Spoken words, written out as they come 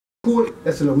court,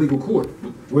 that's an illegal court.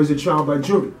 Where's the trial by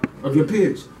jury of your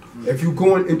peers? If you're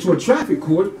going into a traffic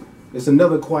court, it's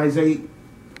another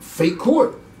quasi-fake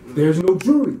court. There's no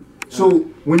jury. So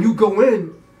when you go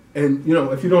in, and you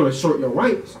know, if you don't assert your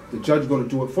rights, the judge is going to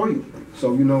do it for you.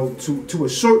 So you know, to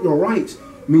assert your rights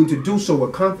means to do so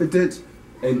with confidence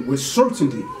and with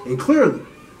certainty and clearly.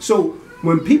 So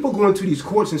when people go into these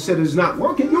courts and say it's not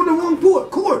working, you're in the wrong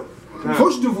court.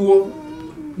 First of all,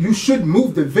 you should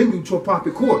move the venue to a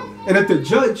proper court. And if the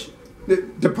judge,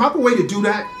 the proper way to do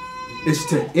that is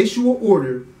to issue an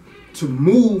order to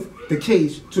move the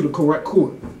case to the correct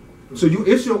court. So you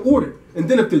issue an order. And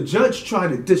then if the judge try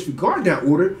to disregard that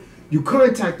order, you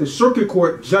contact the circuit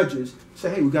court judges,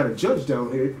 say, hey, we got a judge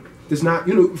down here that's not,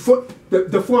 you know, for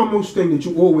the foremost thing that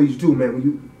you always do, man, when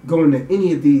you go into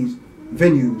any of these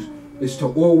venues is to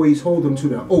always hold them to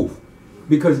their oath.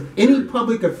 Because any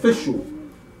public official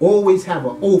always have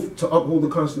an oath to uphold the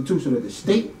Constitution of the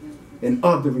state and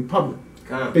of the republic.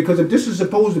 Because if this is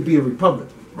supposed to be a republic,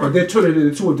 but they're turning it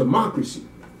into a democracy,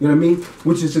 you know what I mean?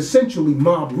 Which is essentially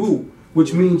mob rule,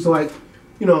 which means like,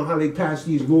 you know, how they pass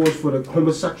these laws for the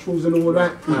homosexuals and all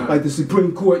that, like the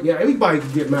Supreme Court, yeah, everybody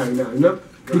can get married now, you know?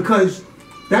 Because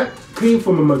that came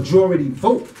from a majority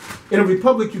vote. In a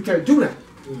republic, you can't do that.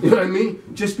 You know what I mean?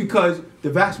 Just because the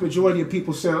vast majority of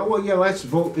people say, oh, well, yeah, let's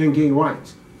vote and gain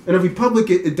rights. In a republic,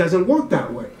 it doesn't work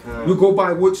that way. You go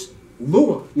by what's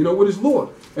law. You know, what is law?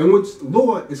 And what's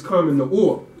law is common to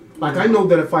all. Like, I know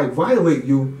that if I violate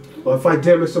you, or if I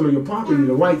damage some of your property,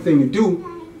 the right thing to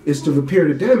do is to repair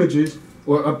the damages,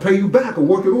 or pay you back, or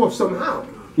work it off somehow.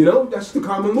 You know, that's the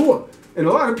common law. And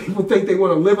a lot of people think they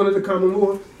want to live under the common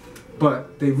law,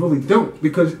 but they really don't.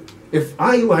 Because if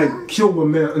I, like, kill a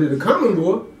man under the common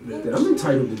law, then I'm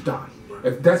entitled to die.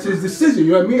 If that's his decision,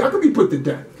 you know what I mean? I could be put to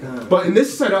death. But in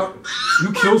this setup,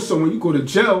 you kill someone, you go to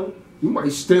jail, you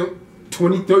might spend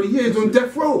 20, 30 years on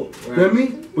death row. You know what I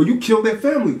mean? But you kill their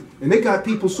family. And they got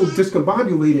people so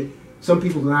discombobulated, some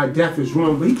people deny death is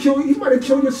wrong, but he might have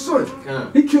killed your son.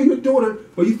 He killed your daughter,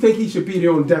 but you think he should be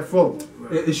there on death row.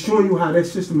 It's showing you how that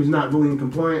system is not really in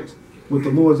compliance with the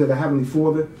laws of the Heavenly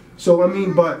Father. So, I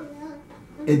mean, but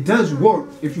it does work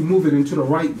if you move it into the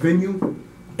right venue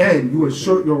and you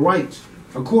assert your rights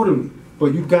accordingly.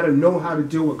 But you've got to know how to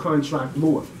deal with contract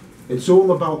law. It's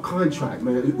all about contract,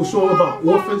 man. It's all about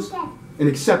offers and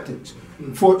acceptance.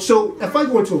 So if I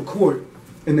go into a court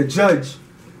and the judge,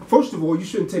 first of all, you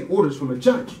shouldn't take orders from a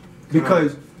judge.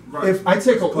 Because if I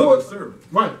take an order,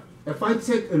 if I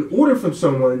take an order from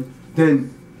someone,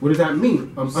 then what does that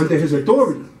mean? I'm under his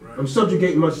authority. I'm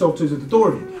subjugating myself to his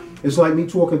authority. It's like me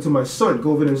talking to my son,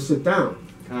 go over there and sit down.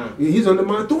 He's under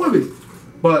my authority.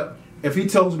 But if he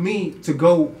tells me to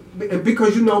go,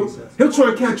 because you know, he'll try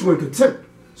and catch you in contempt.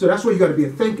 So that's why you got to be a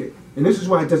thinker. And this is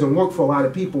why it doesn't work for a lot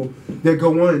of people that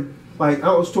go on. Like,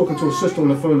 I was talking to a sister on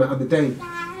the phone the other day,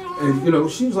 and you know,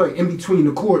 she was like in between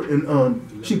the court,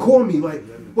 and she called me like,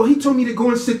 well, he told me to go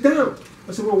and sit down.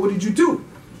 I said, well, what did you do?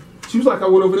 She was like, I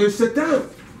went over there and sat down.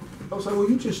 I was like, well,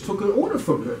 you just took an order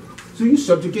from her. So you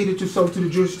subjugated yourself to the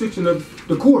jurisdiction of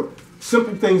the court.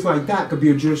 Simple things like that could be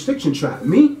a jurisdiction trap.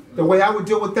 Me, the way I would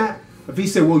deal with that, if he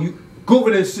said, well, you go over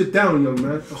there and sit down, young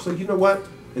man. I said, you know what?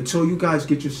 Until you guys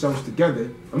get yourselves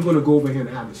together, I'm going to go over here and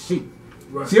have a seat.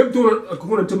 See, I'm doing it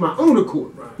according to my own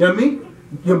accord. You know what I mean?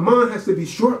 Your mind has to be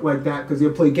short like that because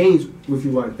they'll play games with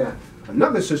you like that.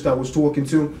 Another sister I was talking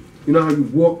to, you know how you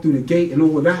walk through the gate and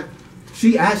all of that?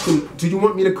 She asked him, do you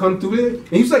want me to come through there? And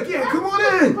he's like, yeah, come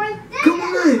on in. Come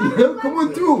on in, you know, come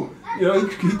on through. You know,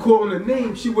 he called her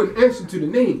name. She wouldn't answer to the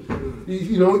name.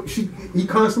 You know, he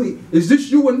constantly, is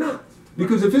this you or not?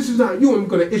 Because if this is not you, I'm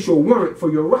going to issue a warrant for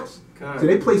your arrest. So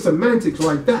they play semantics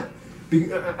like that.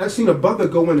 I seen a brother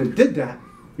go in and did that.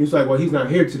 He's like, well, he's not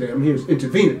here today. I'm here as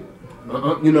intervening.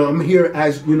 You know, I'm here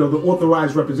as, you know, the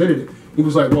authorized representative. He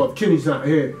was like, well, if Kenny's not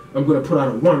here, I'm going to put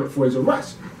out a warrant for his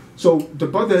arrest. So the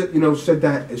brother, you know, said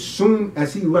that as soon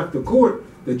as he left the court,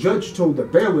 the judge told the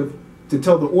bailiff to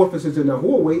tell the officers in the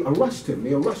hallway, arrest him.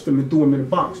 They arrested him and threw him in a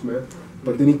box, man.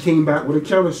 But then he came back with a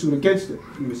countersuit against it.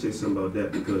 Let me say something about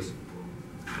that, because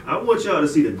I want y'all to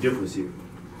see the difference here.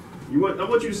 I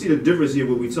want you to see the difference here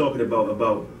when we're talking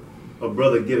about a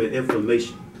brother giving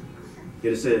information.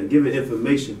 You understand? Giving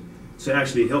information to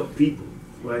actually help people,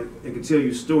 right? And can tell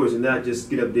you stories and not just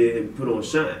get up there and put on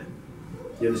shine.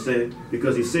 You understand?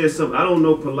 Because he says something, I don't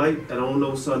know Polight, and I don't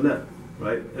know QANATH,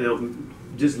 right? And I'm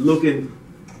just looking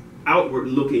outward,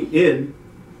 looking in.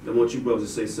 I want you brothers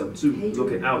to say something too.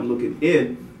 Looking out, looking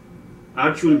in.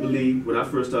 I truly believe when I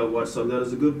first started watching QANATH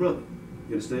is a good brother.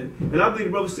 You understand? And I believe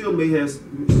the brother still may be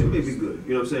good.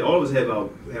 You know what I'm saying? All of us have our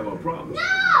problems. No!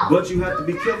 But you have to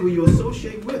be careful who you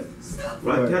associate with.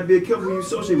 Right? You have to be careful who you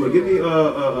associate with. Give me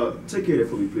take care of that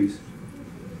for me, please.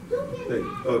 Hey,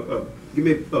 give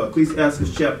me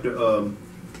Ecclesiastes chapter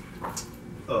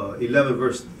 11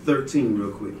 verse 13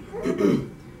 real quick.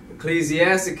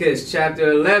 Ecclesiasticus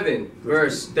chapter 11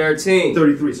 verse 13.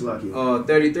 33 Salaki. Oh,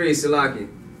 33 Salaki.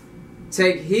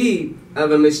 Take heed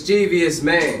of a mischievous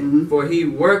man, for he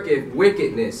worketh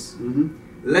wickedness,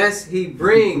 lest he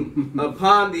bring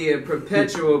upon thee a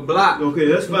perpetual block. Okay,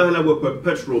 let's find out what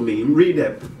perpetual means. Read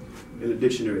that in the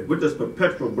dictionary. What does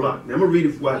perpetual block? Now I'm gonna read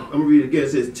it. I'm gonna read it again. It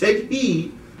says, "Take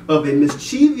heed of a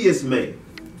mischievous man."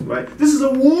 Right. This is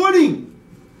a warning.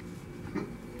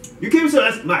 You can't say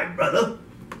that's my brother.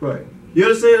 Right. You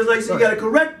understand? It's like so you gotta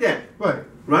correct that. Right.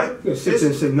 Right. You can't sit there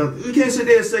and say nothing. You can't sit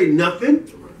there and say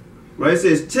nothing. Right? It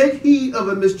says, take heed of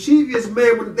a mischievous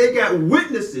man when they got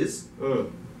witnesses.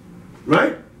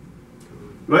 Right?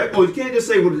 Right? Or you can't just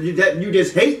say, well, you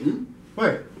just hating.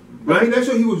 Right. Right? I mean, that's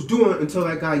what he was doing until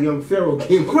that guy, young Pharaoh,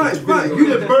 came up. Right, right. You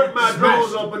just burnt my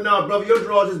drawers up, but now, brother, your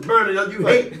drawers is burning up. You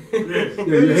hate. What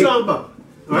are you talking about?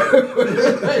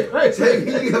 Right? Take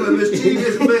heed of a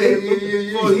mischievous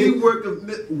man, for he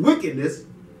worketh wickedness,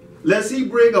 lest he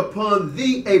bring upon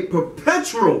thee a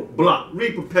perpetual block.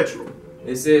 Read perpetual.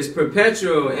 It says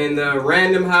perpetual in the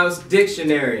Random House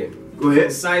Dictionary. Go ahead.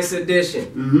 Concise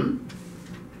edition.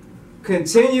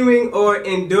 Continuing or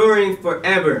enduring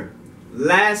forever.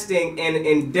 Lasting an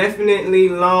indefinitely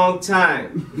long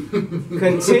time.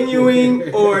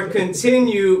 Continuing or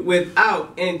continue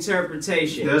without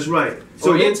interpretation. That's right.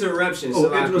 So interruption.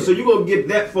 So you're going to get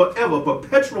that forever.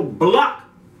 Perpetual block.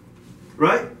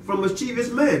 Right? From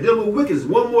mischievous man. Dealing with wickedness.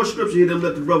 One more scripture here. Then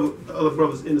let the other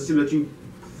brothers in the city let you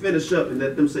finish up and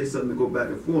let them say something to go back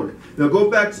and forth. Now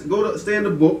stay in the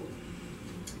book.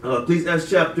 Please ask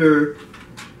chapter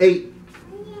 8.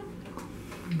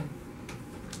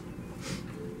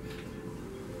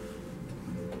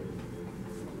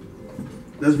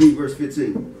 Let's read verse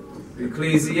 15.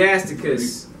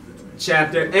 Ecclesiasticus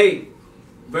chapter 8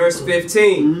 verse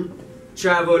 15.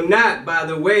 Travel not by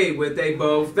the way with a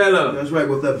bold fellow. That's right,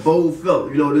 with a bold fellow.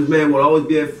 You know, this man will always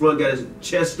be in front, got his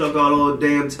chest stuck out all the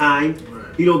damn time.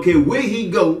 Right. He don't care where he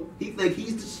go. He think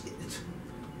he's the shit.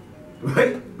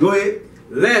 Right? Go ahead.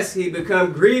 Lest he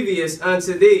become grievous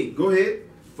unto thee. Go ahead.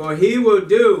 For he will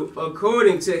do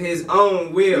according to his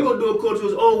own will. He gonna do according to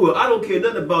his own will. I don't care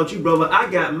nothing about you, brother. I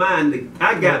got mine.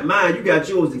 I got mine. You got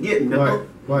yours to get.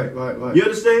 Right. You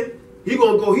understand? He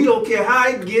gonna go. He don't care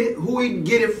how he get it, who he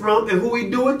get it from, and who he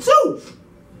do it to.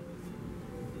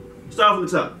 Start from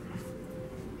the top.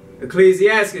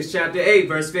 Ecclesiastes chapter 8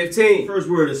 verse 15. First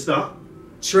word is stop.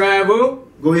 Travel.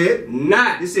 Go ahead.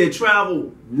 Not. It said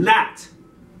travel not.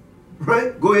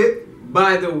 Right? Go ahead.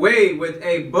 By the way with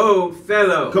a bold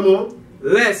fellow. Come on.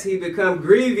 Lest he become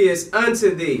grievous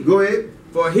unto thee. Go ahead.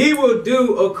 For he will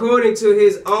do according to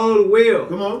his own will.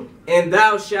 Come on. And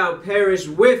thou shalt perish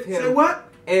with him. Say what?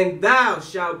 And thou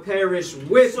shalt perish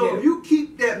with him. So if you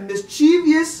keep that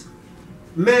mischievous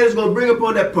man is going to bring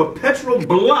upon that perpetual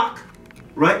block,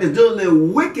 right, that's dealing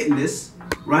in wickedness,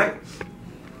 right,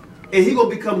 and he going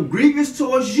to become grievous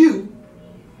towards you,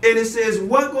 and it says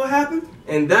what going to happen?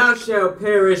 And thou shalt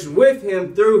perish with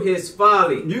him through his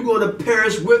folly. You're going to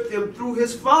perish with him through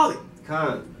his folly.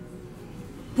 Con.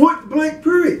 Point blank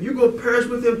period. You're going to perish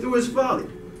with him through his folly.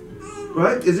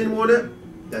 Right? Is there any more on that?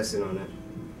 That's it on that.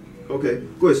 Okay.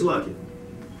 Go ahead, Salaki.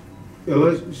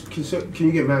 Yeah, can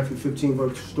you get Matthew 15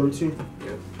 verse 13?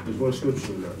 Yeah. There's one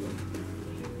scripture in that.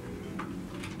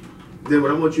 Then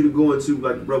what I want you to go into,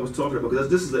 like the brother was talking about, because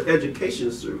this is an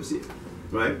education service here,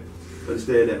 right?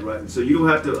 Understand that, right? So you don't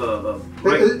have to.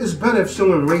 It's better if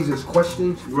someone raises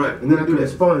questions, right? And then I can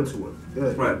respond to it.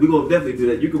 Yeah. Right. We're gonna definitely do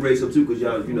that. You can raise some too, because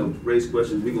y'all, you know, raise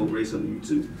questions. We're gonna raise some of you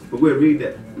too. But we'll read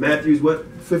that. Matthew's what?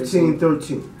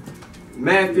 15:13.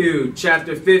 Matthew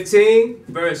chapter 15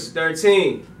 verse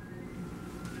 13.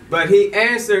 But he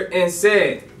answered and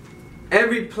said,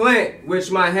 every plant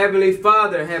which my heavenly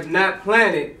Father have not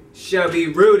planted shall be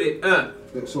rooted up.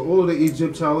 So all of the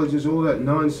Egyptologists, all that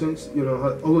nonsense, you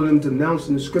know, all of them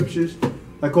denouncing the scriptures,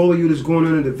 like all of you that's going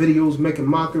into the videos making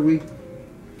mockery,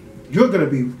 you're going to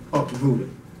be uprooted.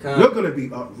 You're going to be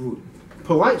uprooted.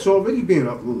 Polight's already being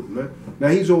uprooted, man. Now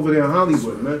he's over there in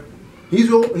Hollywood, man.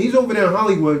 He's over there in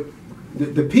Hollywood.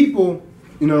 The people,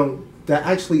 you know, that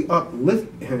actually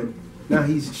uplift him, now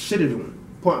he's shitted on.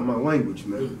 Pardon my language,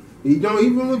 man. He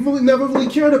really never really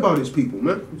cared about his people,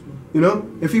 man. You know,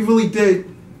 if he really did,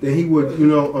 then he would, you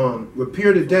know,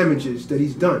 repair the damages that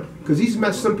he's done. Because he's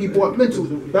messed some people up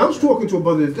mentally. Now, I was talking to a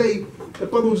brother today,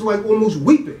 that brother was like almost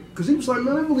weeping because he was like,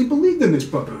 man, I really believed in this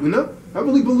brother, you know? I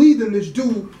really believed in this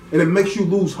dude, and it makes you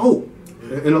lose hope.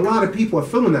 And a lot of people are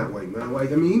feeling that way, man.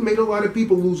 Like, I mean, he made a lot of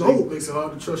people lose hope. It makes it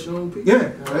hard to trust your own people.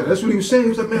 Yeah, that's what he was saying. He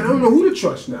was like, man, I don't know who to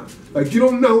trust now. Like, you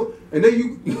don't know. And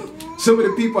then some of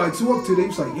the people I talked to, they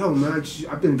was like, yo, man,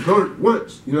 I've been burnt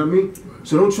once. You know what I mean?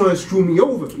 So don't try and screw me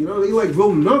over. You know, they like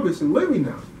real nervous and leery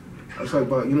now. I was like,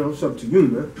 but, you know, it's up to you,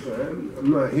 man.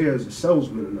 I'm not here as a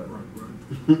salesman or nothing.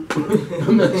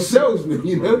 I'm not a salesman,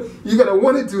 you know? You got to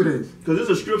want to do this. Because there's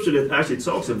a scripture that actually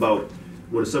talks about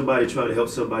when somebody trying to help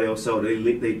somebody else out,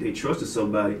 they trusted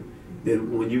somebody,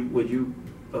 then when you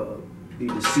be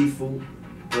deceitful,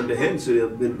 underhand to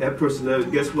them, then that person,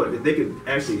 guess what? If they can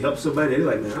actually help somebody, they're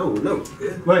like, man, I don't know.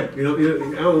 Right. You know,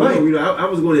 I don't know. You know, I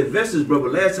was going to invest in this brother.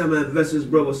 Last time I invested in this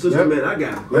brother, sister, man, I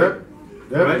got him. Yep.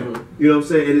 Right? You know what I'm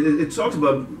saying? And it talks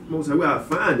about, most of the way I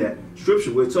find that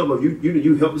scripture where it talks about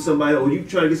you helping somebody or you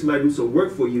trying to get somebody to do some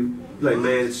work for you. Like,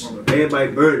 man,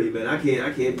 everybody burn me, man. I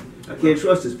can't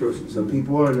trust this person. Some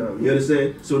people are now. You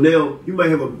understand? So now you might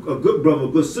have a good brother, a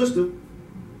good sister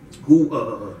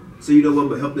who say, you know what, I'm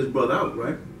gonna help this brother out,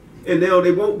 right? And now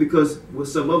they won't because what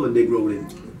some other Negro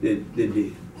then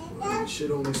did.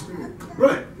 Shit on the spirit.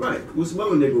 Right. What some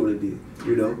other Negro then did,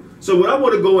 you know? So what I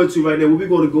want to go into right now, what we're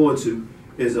going to go into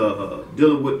is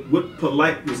dealing with what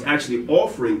Polight was actually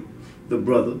offering the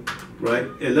brother, right?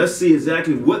 And let's see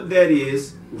exactly what that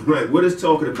is, right? What it's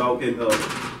talking about, and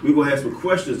we're gonna have some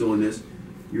questions on this.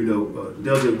 You know,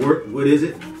 does it work? What is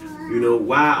it? You know,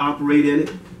 why operate in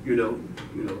it? You know.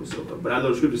 So, but I know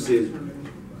the scripture says,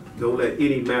 don't let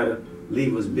any matter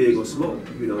leave us big or small.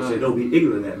 You know, say don't be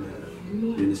ignorant of that matter.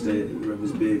 You understand? Whether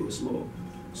it's big or small.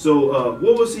 So,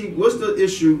 what's the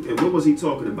issue, and what was he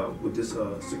talking about with this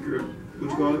secure? What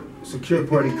you call it? Secure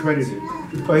party credited.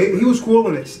 He was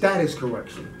calling it status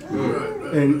correction.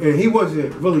 And he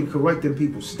wasn't really correcting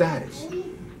people's status.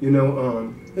 You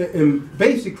know, and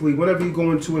basically, whenever you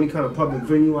go into any kind of public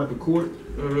venue like a court,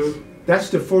 that's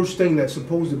the first thing that's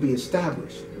supposed to be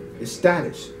established. Is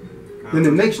status. Then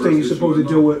the next thing you're supposed to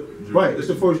deal with, right? It's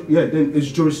the first. Yeah. Then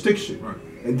it's jurisdiction,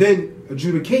 and then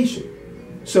adjudication.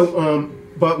 So,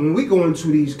 but when we go into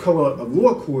these color of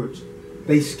law courts,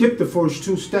 they skip the first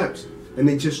two steps. And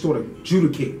they just start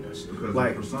adjudicating us.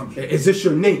 Like, is this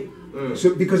your name?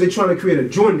 So because they're trying to create a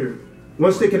joinder.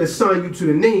 Once they can assign you to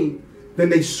the name, then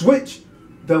they switch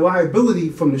the liability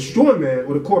from the straw man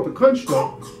or the corporate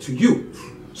construct to you.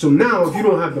 So now, if you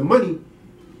don't have the money,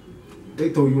 they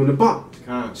throw you in the box.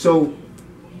 So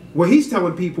what he's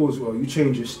telling people is, well, you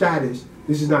change your status,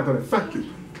 this is not going to affect you.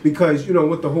 Because, you know,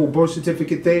 with the whole birth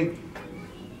certificate thing,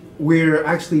 we're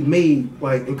actually made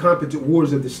like incompetent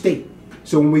wards of the state.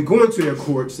 So when we go into their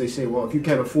courts, they say, well, if you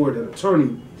can't afford an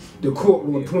attorney, the court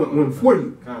will appoint one for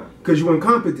you because you're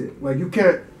incompetent. Like you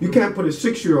can't put a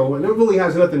 6-year-old, and it really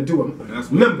has nothing to do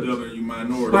with numbers. You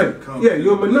minority. Right? Yeah,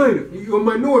 you're a minority. You're a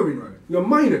minority. Right. You're a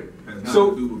minor. Has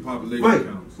so to do with population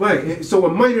counts. Right. So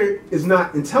a minor is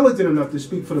not intelligent enough to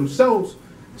speak for themselves.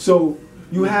 So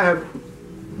you have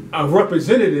a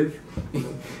representative.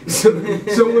 so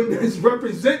when it's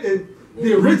representing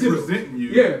the original, representing you.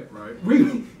 Yeah.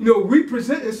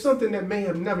 Representing something that may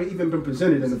have never even been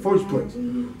presented in the first place.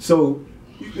 So,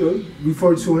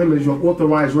 refer to him as your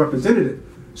authorized representative.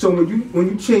 So when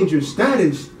you change your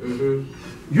status,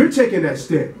 you're taking that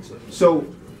stance. So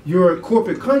your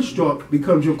corporate construct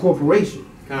becomes your corporation.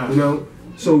 You know,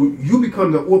 so you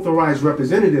become the authorized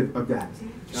representative of that.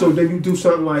 So then you do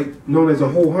something like known as a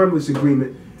hold harmless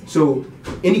agreement. So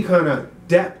any kind of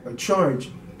debt or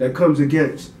charge that comes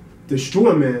against the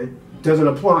straw man doesn't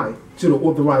apply to the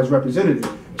authorized representative.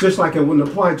 Just like it wouldn't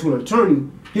apply to an attorney.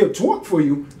 He'll talk for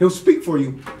you, he'll speak for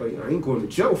you, but I ain't going to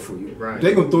jail for you. Right.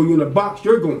 They're going to throw you in the box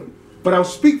you're going. But I'll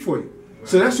speak for you. Right.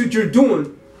 So that's what you're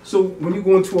doing. So when you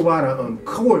go into a lot of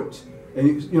courts,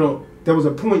 and you know, there was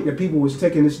a point that people was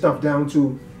taking this stuff down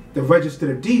to the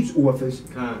Register of Deeds office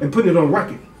and putting it on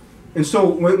record. And so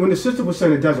when the sister was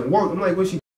saying it doesn't work, I'm like, what's she